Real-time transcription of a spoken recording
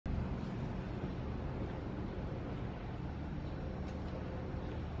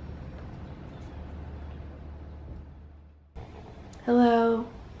Hello,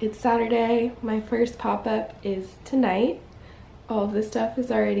 it's Saturday. My first pop-up is tonight. All of the stuff is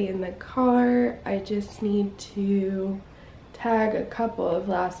already in the car. I just need to tag a couple of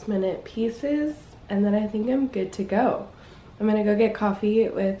last minute pieces and then I think I'm good to go. I'm gonna go get coffee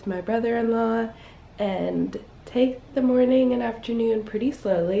with my brother-in-law and take the morning and afternoon pretty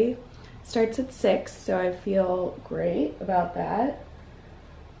slowly. Starts at 6, so I feel great about that.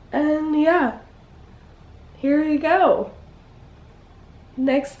 And yeah, here we go.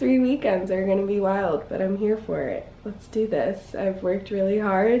 Next 3 weekends are gonna be wild, but I'm here for it. Let's do this. I've worked really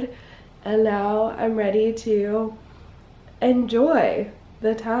hard and now I'm ready to enjoy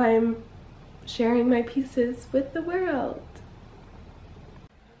the time sharing my pieces with the world.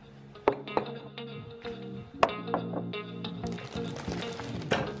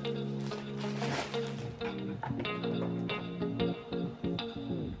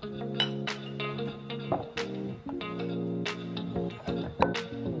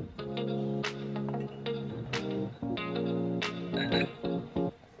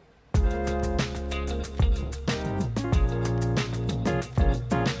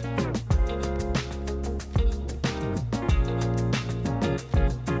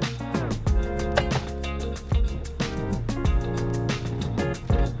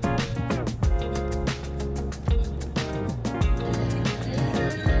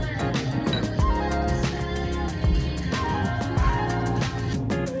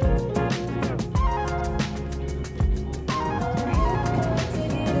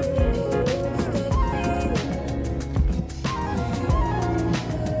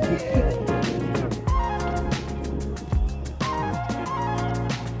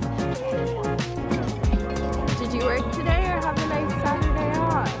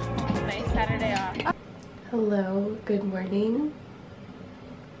 Hello, good morning.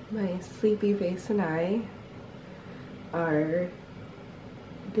 My sleepy face and I are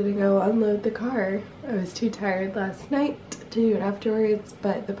gonna go unload the car. I was too tired last night to do it afterwards,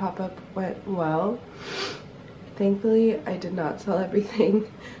 but the pop-up went well. Thankfully, I did not sell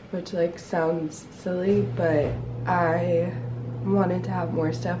everything, which sounds silly, but I wanted to have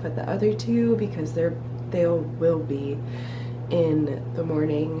more stuff at the other two because they will be in the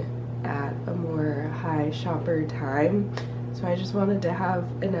morning at a more high shopper time, so I just wanted to have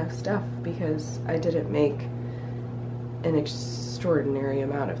enough stuff because I didn't make an extraordinary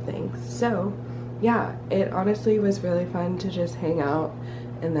amount of things. So yeah, it honestly was really fun to just hang out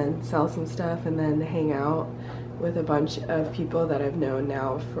and then sell some stuff and then hang out with a bunch of people that I've known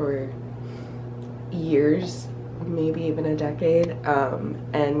now for years, maybe even a decade,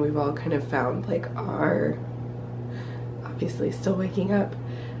 and we've all kind of found our, obviously still waking up,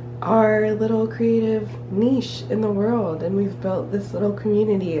 our little creative niche in the world, and we've built this little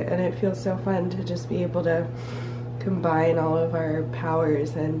community, and it feels so fun to just be able to combine all of our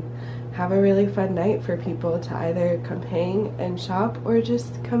powers and have a really fun night for people to either come hang and shop or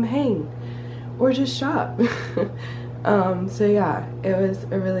just come hang or just shop. So yeah, it was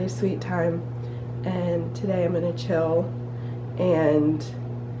a really sweet time, and today I'm gonna chill and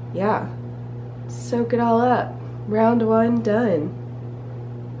yeah, soak it all up. Round 1 done.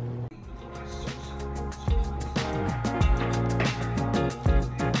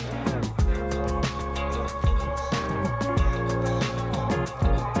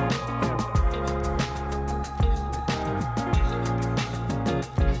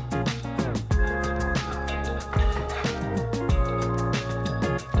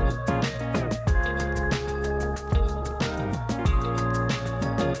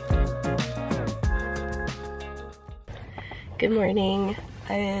 Good morning.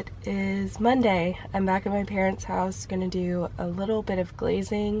 It is Monday. I'm back at my parents' house, gonna do a little bit of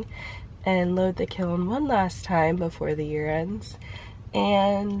glazing and load the kiln one last time before the year ends.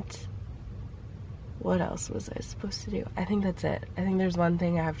 And what else was I supposed to do? I think that's it. I think there's one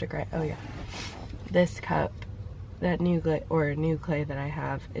thing I have to grind. Oh yeah, this cup, that new clay that I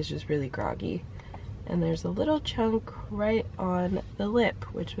have is just really groggy. And there's a little chunk right on the lip,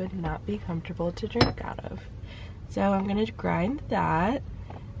 which would not be comfortable to drink out of. So I'm gonna grind that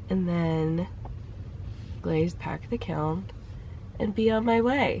and then glaze pack the kiln and be on my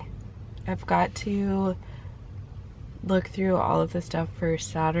way. I've got to look through all of the stuff for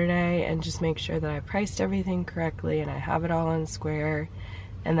Saturday and just make sure that I priced everything correctly and I have it all in square,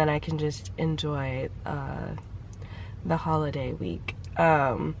 and then I can just enjoy the holiday week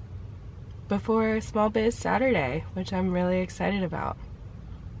before Small Biz Saturday, which I'm really excited about.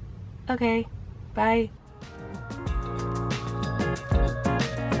 Okay, bye.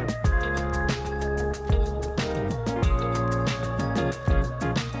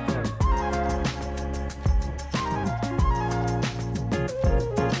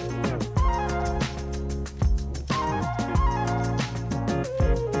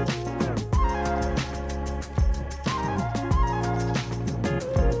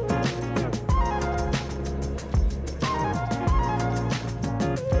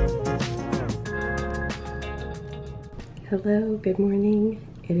 Hello, good morning.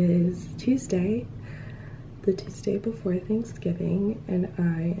 It is Tuesday, the Tuesday before Thanksgiving, and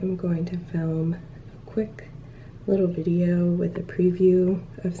I am going to film a quick little video with a preview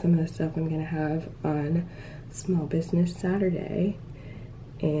of some of the stuff I'm gonna have on Small Business Saturday,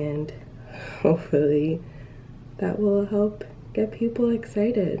 and hopefully that will help get people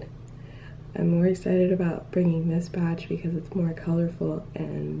excited. I'm more excited about bringing this batch because it's more colorful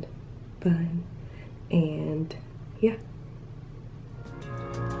and fun, and yeah.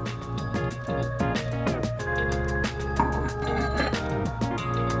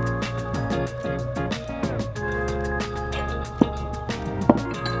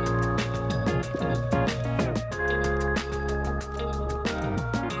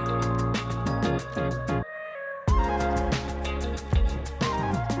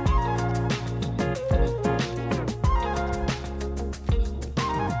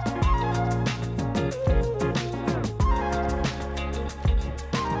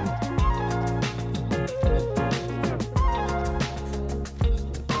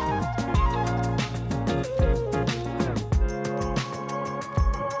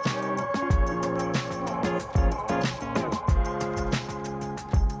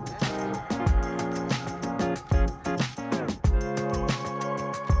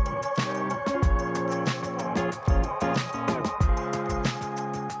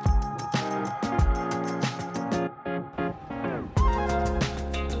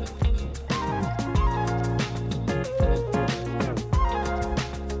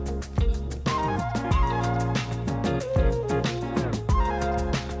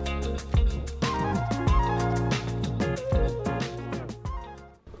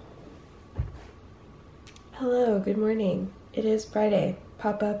 Hello, good morning. It is Friday.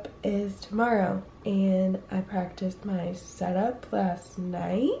 Pop-up is tomorrow, and I practiced my setup last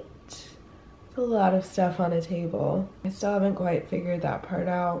night. It's a lot of stuff on a table. I still haven't quite figured that part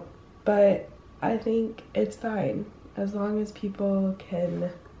out, but I think it's fine as long as people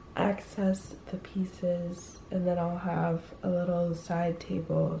can access the pieces, and then I'll have a little side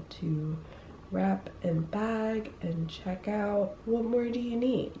table to wrap and bag and check out. What more do you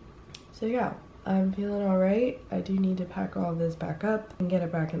need? So yeah. I'm feeling all right. I do need to pack all of this back up and get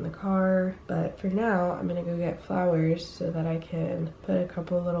it back in the car, but for now I'm gonna go get flowers so that I can put a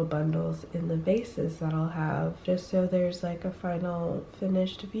couple little bundles in the vases that I'll have, just so there's like a final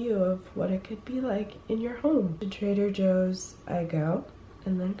finished view of what it could be like in your home. To Trader Joe's I go,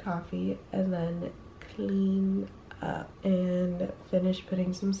 and then coffee, and then clean up and finish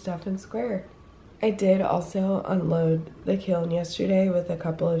putting some stuff in square. I did also unload the kiln yesterday with a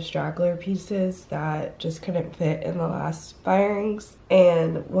couple of straggler pieces that just couldn't fit in the last firings.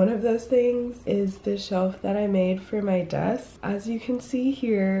 And one of those things is the shelf that I made for my desk. As you can see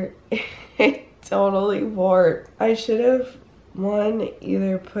here, it totally warped. I should have,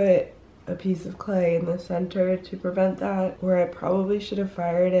 either put a piece of clay in the center to prevent that, or I probably should have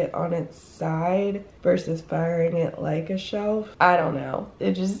fired it on its side versus firing it like a shelf. I don't know.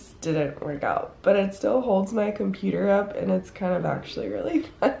 It just didn't work out, but it still holds my computer up, and it's kind of actually really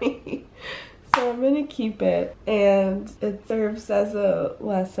funny. So I'm gonna keep it, and it serves as a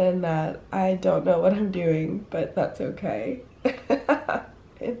lesson that I don't know what I'm doing, but that's okay.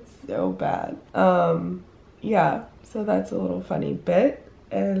 It's so bad. Yeah, so that's a little funny bit,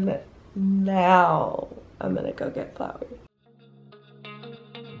 and now I'm gonna go get flowers.